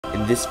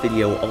this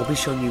video, I'll be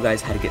showing you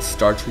guys how to get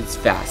star treats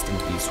fast in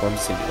Bee Swarm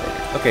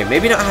Simulator. Okay,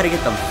 maybe not how to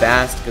get them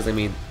fast, because I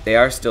mean, they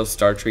are still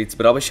star treats,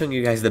 but I'll be showing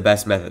you guys the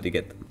best method to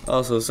get them.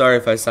 Also, sorry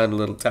if I sound a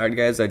little tired,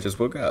 guys, I just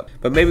woke up.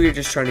 But maybe you're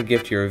just trying to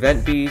gift your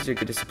event bees or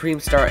get a Supreme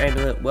Star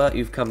Amulet, well,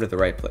 you've come to the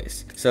right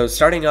place. So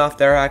starting off,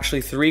 there are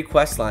actually 3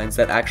 quest lines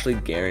that actually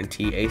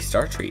guarantee a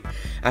star treat.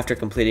 After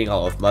completing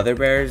all of Mother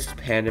Bear's,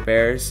 Panda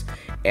Bear's,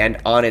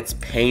 and on its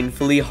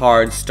painfully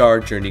hard star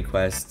journey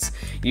quests,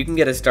 you can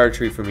get a star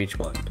treat from each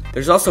one.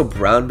 There's also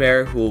Brown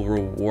Bear, who will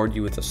reward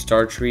you with a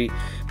star treat,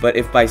 but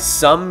if by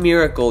some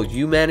miracle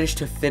you manage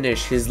to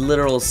finish his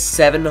literal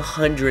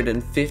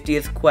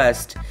 750th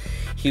quest,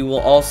 he will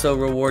also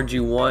reward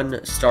you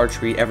 1 star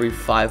treat every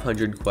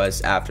 500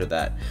 quests after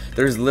that.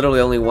 There's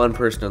literally only 1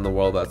 person in the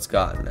world that's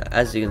gotten that.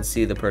 As you can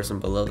see, the person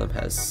below them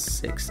has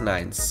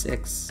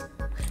 696.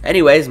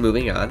 Anyways,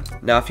 moving on.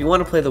 Now, if you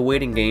want to play the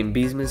waiting game,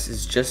 Beesmas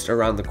is just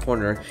around the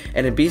corner,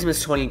 and in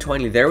Beesmas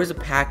 2020, there was a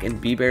pack in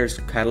Bear's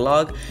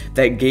catalog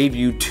that gave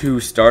you 2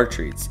 star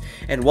treats.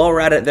 And while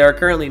we're at it, there are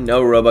currently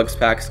no Robux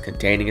packs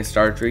containing a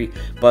star treat,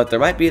 but there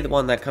might be the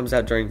one that comes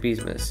out during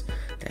Beesmas.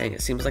 Dang,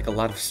 it seems like a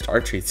lot of star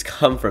treats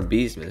come from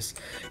Beesmas,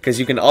 because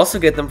you can also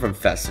get them from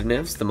Festive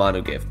Nymphs, the Mono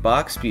Gift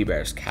Box,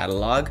 Bear's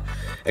catalog,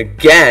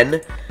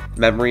 again,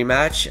 Memory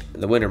Match,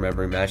 the Winter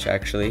Memory Match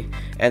actually,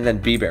 and then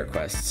Bear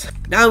quests.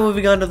 Now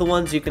moving on to the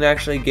ones you can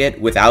actually get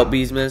without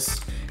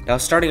Beesmas. Now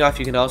starting off,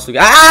 you can also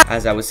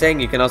as I was saying,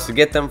 you can also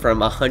get them from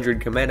 100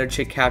 Commando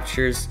Chick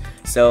captures.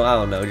 So I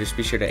don't know, just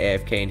be sure to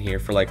AFK in here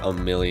for like a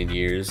million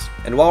years.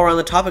 And while we're on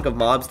the topic of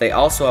mobs, they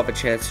also have a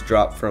chance to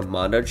drop from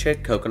Mondo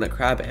Chick, Coconut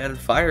Crab, and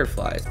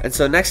Fireflies. And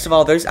so next of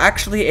all, there's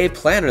actually a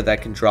planner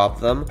that can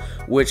drop them,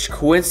 which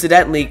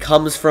coincidentally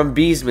comes from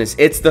Beesmas.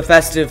 It's the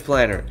Festive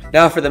Planner.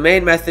 Now for the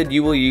main method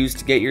you will use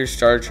to get your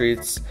star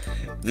treats,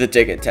 the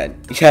ticket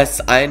tent. Yes,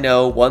 I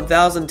know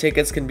 1,000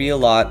 tickets can be a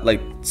lot, like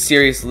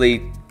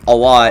seriously, a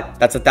lot.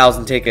 That's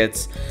 1,000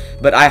 tickets,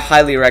 but I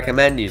highly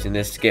recommend using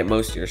this to get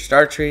most of your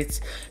star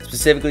treats,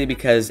 specifically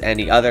because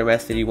any other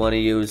method you want to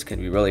use can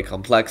be really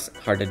complex,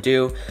 hard to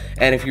do,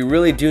 and if you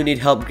really do need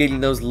help getting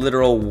those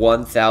literal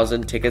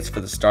 1,000 tickets for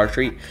the star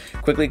treat,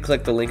 quickly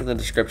click the link in the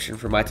description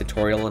for my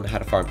tutorial on how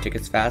to farm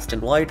tickets fast,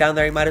 and while you're down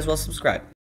there, you might as well subscribe.